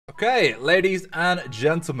Okay, ladies and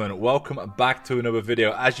gentlemen, welcome back to another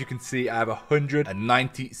video. As you can see, I have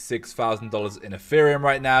 $196,000 in Ethereum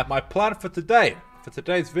right now. My plan for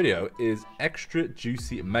today's video is extra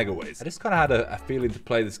juicy megaways. I just kind of had a feeling to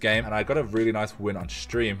play this game, and I got a really nice win on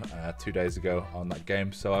stream 2 days ago on that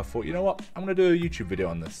game. So I thought, you know what, I'm going to do a YouTube video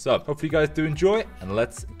on this. So hopefully you guys do enjoy it, and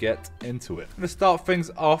let's get into it. I'm going to start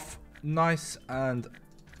things off nice and...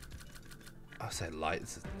 I say light.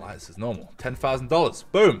 This is normal. $10,000.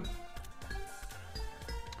 Boom.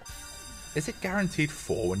 Is it guaranteed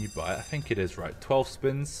 4 when you buy it? I think it is, right? 12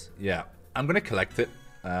 spins. Yeah, I'm gonna collect it.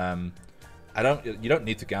 You don't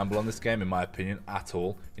need to gamble on this game, in my opinion, at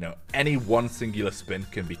all. You know, any one singular spin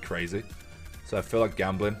can be crazy. So I feel like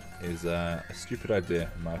gambling is a stupid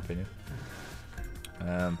idea, in my opinion.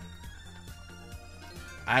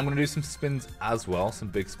 I'm going to do some spins as well, some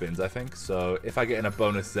big spins, I think. So if I get in a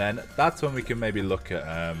bonus then, that's when we can maybe look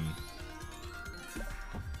at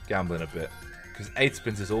gambling a bit. Because 8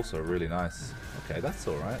 spins is also really nice. Okay, that's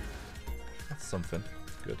alright. That's something.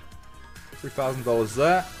 Good. $3,000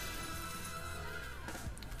 there.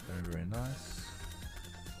 Very, very nice.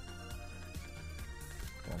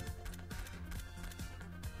 Come on.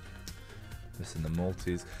 Missing the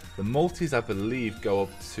multis. The multis, I believe, go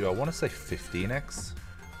up to, I want to say 15x.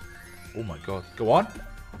 Oh my god. Go on.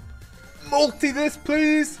 Multi this,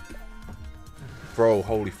 please. Bro,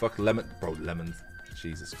 holy fuck. Lemon. Bro, lemons.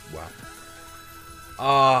 Jesus. Wow.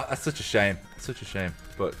 Ah, that's such a shame. Such a shame.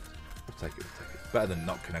 But we'll take it. We'll take it. Better than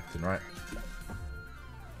not connecting, right?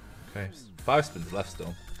 Okay. 5 spins left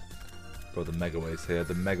still. Bro, the megaways here.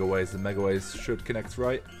 The megaways should connect,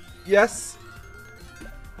 right? Yes.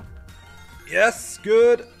 Yes.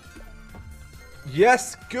 Good.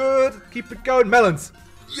 Yes. Good. Keep it going. Melons.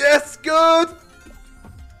 Yes, good!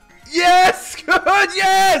 Yes, good,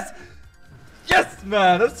 yes! Yes,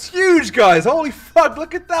 man, that's huge, guys. Holy fuck,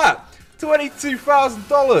 look at that.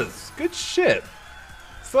 $22,000. Good shit.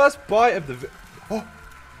 First bite of the... Oh,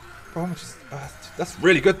 bro, how much is... that's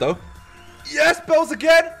really good, though. Yes, bells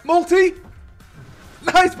again. Multi.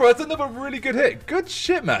 Nice, bro. That's another really good hit. Good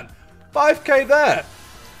shit, man. 5k there.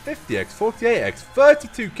 50x, 48x,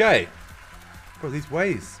 32k. Bro, these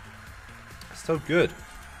ways. So good.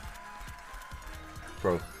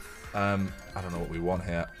 Bro, I don't know what we want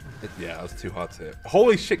here. Yeah, that was too hard to hit.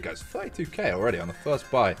 Holy shit, guys. 32k already on the first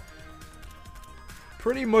buy.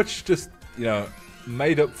 Pretty much just, you know,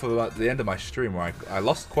 made up for the end of my stream where I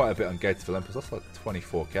lost quite a bit on Gates of Olympus. That's like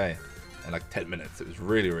 24k in like 10 minutes. It was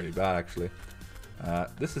really, really bad, actually.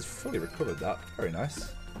 This has fully recovered that. Very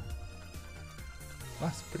nice.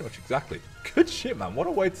 That's pretty much exactly. Good shit, man. What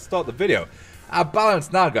a way to start the video. Our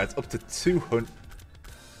balance now, guys, up to 200. What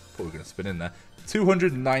we're going to spin in there.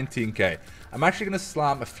 219k. I'm actually going to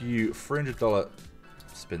slam a few $300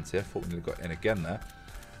 spins here. Thought we got in again there.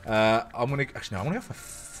 I'm going to actually no. I'm going to go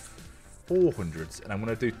for 400s, and I'm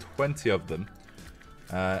going to do 20 of them.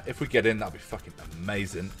 If we get in, that'll be fucking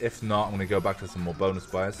amazing. If not, I'm going to go back to some more bonus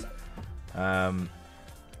buys. We're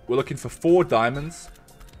looking for 4 diamonds,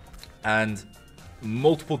 and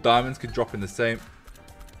multiple diamonds can drop in the same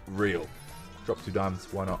reel. Drop 2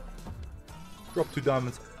 diamonds, why not? Drop 2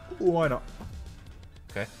 diamonds, why not?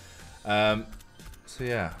 Okay. So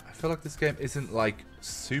yeah, I feel like this game isn't like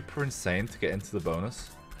super insane to get into the bonus.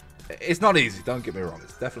 It's not easy, don't get me wrong.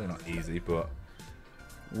 It's definitely not easy, but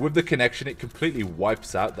with the connection, it completely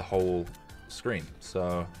wipes out the whole screen.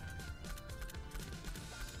 So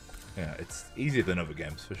yeah, it's easier than other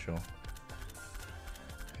games for sure.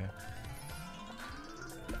 Okay.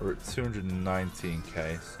 We're at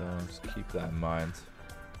 219k, so just keep that in mind.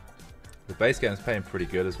 The base game is paying pretty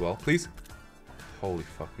good as well. Please. Holy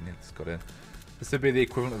fuck, we nearly just got in. This would be the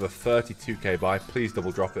equivalent of a 32k buy. Please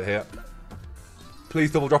double drop it here.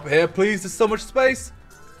 Please double drop it here. Please, there's so much space.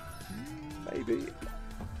 Maybe.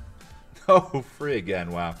 Oh, free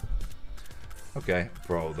again. Wow. Okay,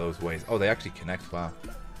 bro, those ways. Oh, they actually connect. Wow.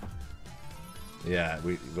 Yeah,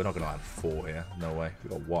 we're not going to land 4 here. No way.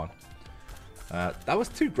 We got 1. That was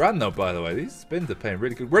 $2,000 though, by the way. These spins are paying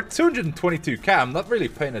really good. We're at 222k. I'm not really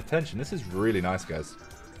paying attention. This is really nice, guys.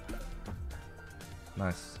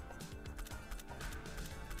 Nice.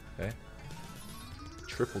 Okay.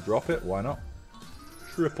 Triple drop it. Why not?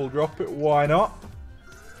 Triple drop it. Why not?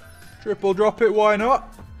 Triple drop it. Why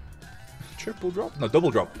not? Triple drop? No, double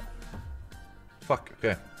drop. Fuck.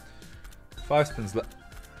 Okay. 5 spins left.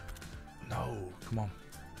 No. Come on.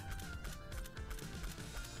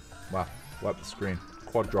 Wow. Wipe the screen.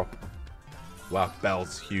 Quad drop. Wow,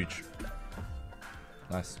 bells. Huge.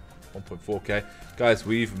 Nice. 1.4k. Guys,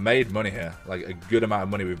 we've made money here. Like, a good amount of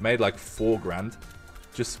money. We've made like 4 grand.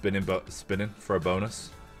 Just spinning for a bonus.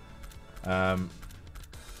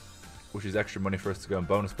 which is extra money for us to go and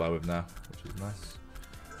bonus buy with now, which is nice.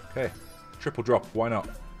 Okay, triple drop, why not?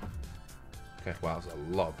 Okay, wow, that's a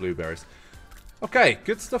lot of blueberries. Okay,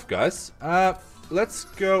 good stuff, guys. Let's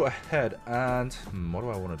go ahead and... what do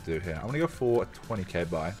I want to do here? I'm going to go for a 20k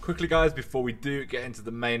buy. Quickly, guys, before we do get into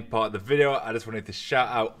the main part of the video, I just wanted to shout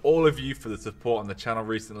out all of you for the support on the channel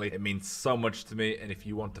recently. It means so much to me, and if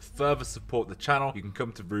you want to further support the channel, you can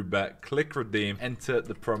come to Rootbet, click redeem, enter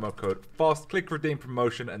the promo code Foss, click redeem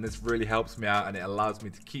promotion, and this really helps me out, and it allows me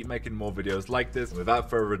to keep making more videos like this. And without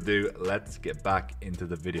further ado, let's get back into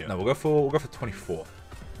the video. Now, we'll go for 24.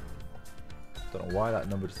 Don't know why that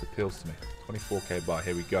number just appeals to me. 24k buy,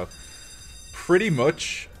 here we go. Pretty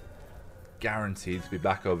much guaranteed to be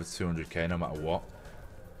back over 200k no matter what.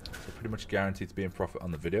 So pretty much guaranteed to be in profit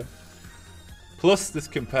on the video. Plus this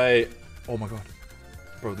can pay, oh my god.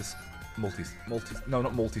 Bro, this multis, no,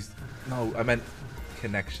 not multis. No, I meant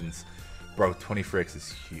connections. Bro, 23x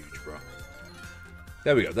is huge, bro.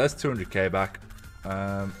 There we go, there's 200k back.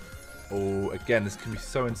 Oh, again, this can be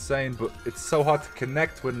so insane, but it's so hard to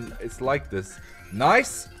connect when it's like this.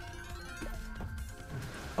 Nice.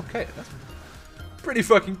 Okay, that's pretty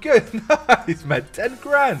fucking good. Nice, man. 10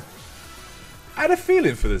 grand. I had a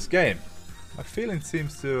feeling for this game. My feeling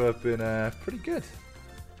seems to have been pretty good.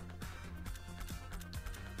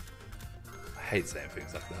 I hate saying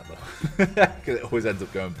things like that, though. Because it always ends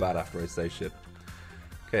up going bad after I say shit.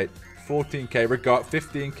 Okay, 14k,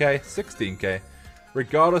 15k, 16k.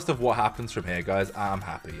 Regardless of what happens from here, guys, I'm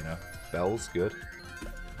happy, you know. Bell's good.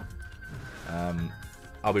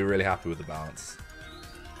 I'll be really happy with the balance.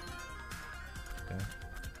 Okay.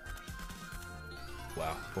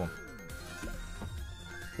 Wow, come on.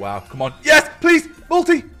 Wow, come on. Yes, please,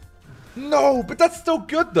 multi! No, but that's still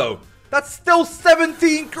good, though. That's still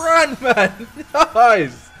 17 grand, man.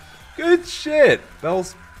 Nice. Good shit.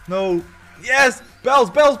 Bells, no. Yes, bells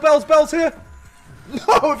here.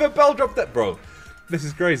 No, if a bell dropped that, bro. This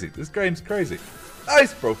is crazy. This game's crazy.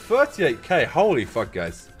 Nice, bro. 38k. Holy fuck,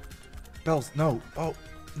 guys. Bells, no. Oh,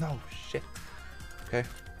 no. Shit. Okay.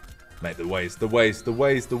 Mate, the ways.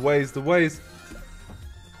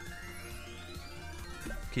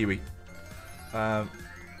 Kiwi.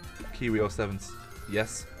 Kiwi 07s.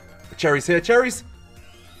 Yes. The cherries here. Cherries.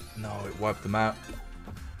 No, it wiped them out.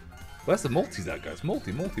 Where's the multis at, guys?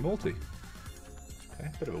 Multi. Okay.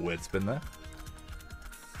 Bit of a weird spin there.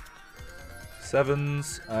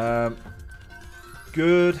 7s,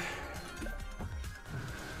 good.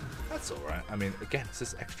 That's alright. I mean, again, it's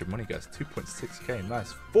just extra money, guys. 2.6k,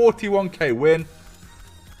 nice. 41k win.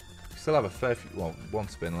 Still have a fair few, well, one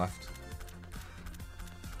spin left.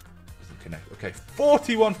 Doesn't connect. Okay,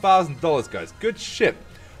 $41,000, guys. Good shit.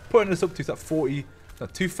 Putting us up to that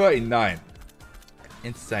 239.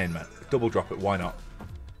 Insane, man. Double drop it, why not?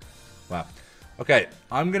 Wow. Okay,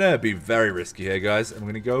 I'm going to be very risky here, guys. I'm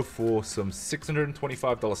going to go for some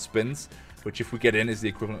 $625 spins, which if we get in is the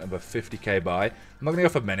equivalent of a 50k buy. I'm not going to go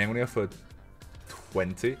for many. I'm going to go for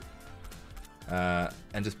 20.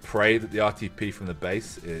 And just pray that the RTP from the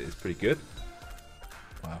base is pretty good.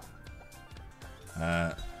 Wow.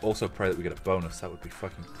 Also pray that we get a bonus. That would be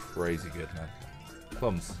fucking crazy good, man.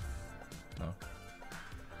 Plums. No.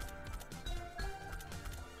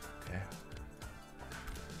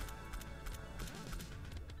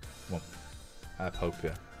 I have hope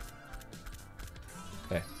here.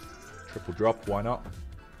 Okay. Triple drop, why not?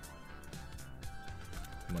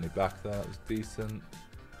 Money back there, that was decent.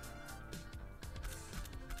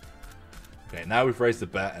 Okay, now we've raised the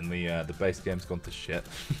bet and the base game's gone to shit.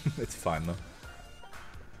 It's fine though.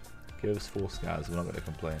 Give us 4 scars, we're not going to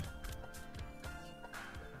complain.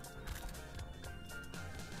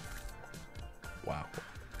 Wow.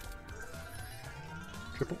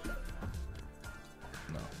 Triple?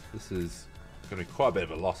 No, this is going to be quite a bit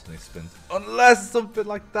of a loss on these spins. Unless something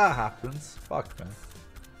like that happens. Fuck,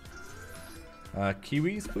 man.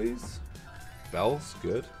 Kiwis, please. Bells,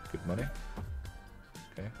 good. Good money.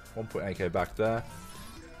 Okay, 1.8k back there.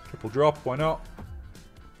 Triple drop, why not?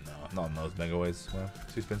 No, not on those megaways. Well,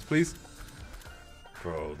 2 spins, please.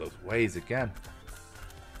 Bro, those ways again.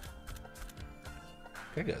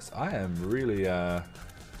 Okay, guys, I am really,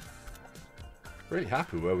 really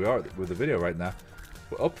happy where we are with the video right now.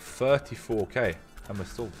 We're up 34k, and we're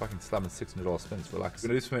still fucking slamming $600 spins. Relax. We're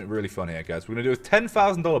going to do something really fun here, guys. We're going to do a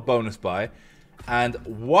 $10,000 bonus buy, and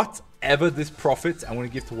whatever this profits, I'm going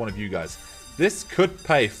to give to one of you guys. This could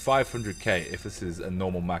pay 500k if this is a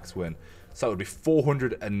normal max win. So it would be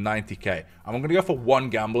 490k. I'm going to go for 1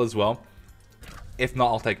 gamble as well. If not,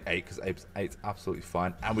 I'll take 8, because 8's absolutely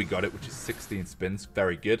fine. And we got it, which is 16 spins.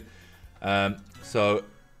 Very good. So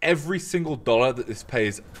every single dollar that this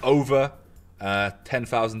pays over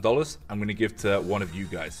 $10,000 I'm going to give to one of you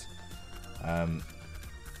guys.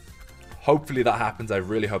 Hopefully that happens. I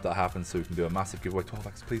really hope that happens so we can do a massive giveaway.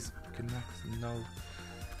 12x, please. Connect. No.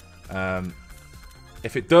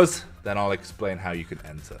 If it does, then I'll explain how you can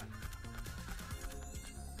enter.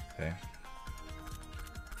 Okay.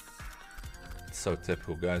 It's so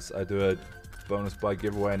typical, guys. I do a bonus buy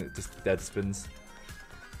giveaway and it just dead spins.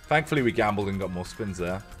 Thankfully, we gambled and got more spins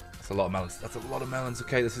there. That's a lot of melons. That's a lot of melons.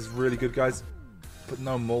 Okay, this is really good, guys. But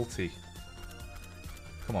no multi.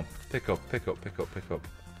 Come on. Pick up, pick up, pick up, pick up.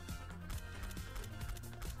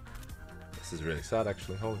 This is really sad,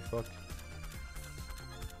 actually. Holy fuck.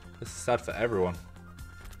 This is sad for everyone.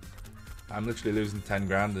 I'm literally losing 10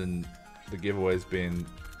 grand and the giveaway is being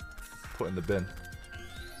put in the bin.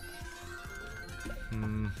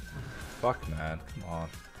 Fuck, man. Come on.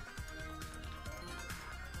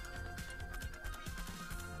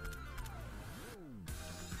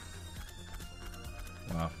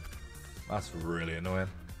 Wow. That's really annoying.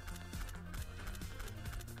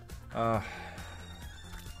 Wow.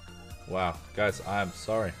 Guys, I am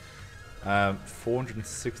sorry.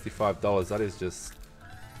 $465. That is just...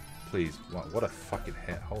 Please. What a fucking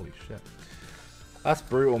hit. Holy shit. That's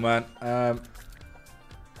brutal, man.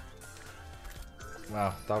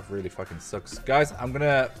 Wow. That really fucking sucks. Guys, I'm going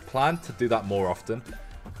to plan to do that more often.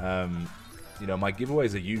 You know, my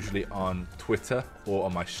giveaways are usually on Twitter or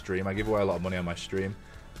on my stream. I give away a lot of money on my stream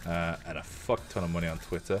and a fuck ton of money on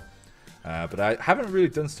Twitter. But I haven't really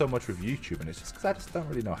done so much with YouTube, and it's just because I just don't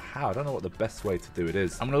really know how. I don't know what the best way to do it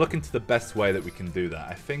is. I'm going to look into the best way that we can do that.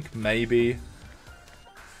 I think maybe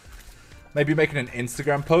making an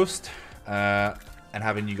Instagram post and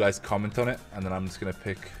having you guys comment on it, and then I'm just going to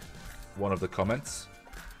pick one of the comments.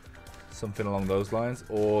 Something along those lines.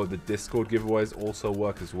 Or the Discord giveaways also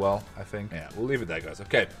work as well, I think. Yeah, we'll leave it there, guys.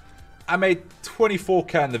 Okay. I made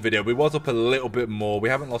 24k in the video. We was up a little bit more. We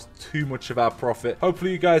haven't lost too much of our profit.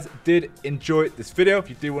 Hopefully you guys did enjoy this video. If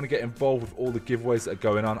you do want to get involved with all the giveaways that are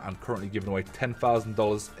going on, I'm currently giving away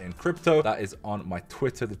 $10,000 in crypto. That is on my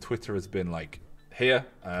Twitter. The Twitter has been like here.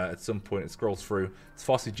 At some point it scrolls through. It's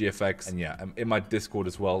Fossy GFX. And yeah, I'm in my Discord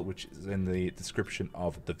as well, which is in the description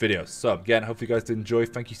of the video. So again, hopefully you guys did enjoy.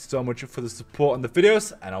 Thank you so much for the support on the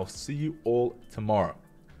videos, and I'll see you all tomorrow.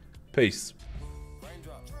 Peace.